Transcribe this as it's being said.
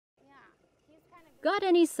Got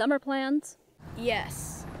any summer plans?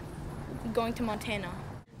 Yes. Going to Montana.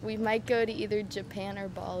 We might go to either Japan or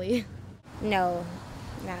Bali. No.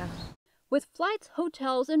 With flights,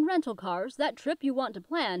 hotels, and rental cars, that trip you want to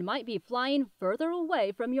plan might be flying further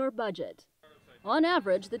away from your budget. On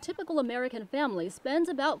average, the typical American family spends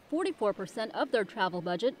about 44% of their travel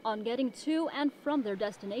budget on getting to and from their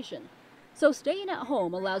destination. So staying at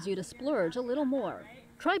home allows you to splurge a little more.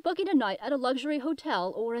 Try booking a night at a luxury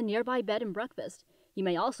hotel or a nearby bed and breakfast. You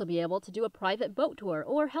may also be able to do a private boat tour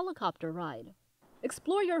or helicopter ride.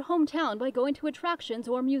 Explore your hometown by going to attractions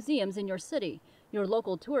or museums in your city. Your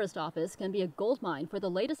local tourist office can be a goldmine for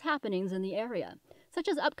the latest happenings in the area, such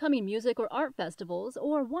as upcoming music or art festivals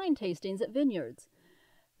or wine tastings at vineyards.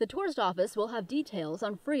 The tourist office will have details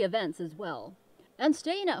on free events as well. And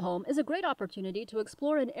staying at home is a great opportunity to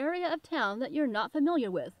explore an area of town that you're not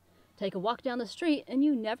familiar with. Take a walk down the street and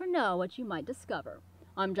you never know what you might discover.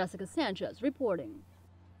 I'm Jessica Sanchez reporting.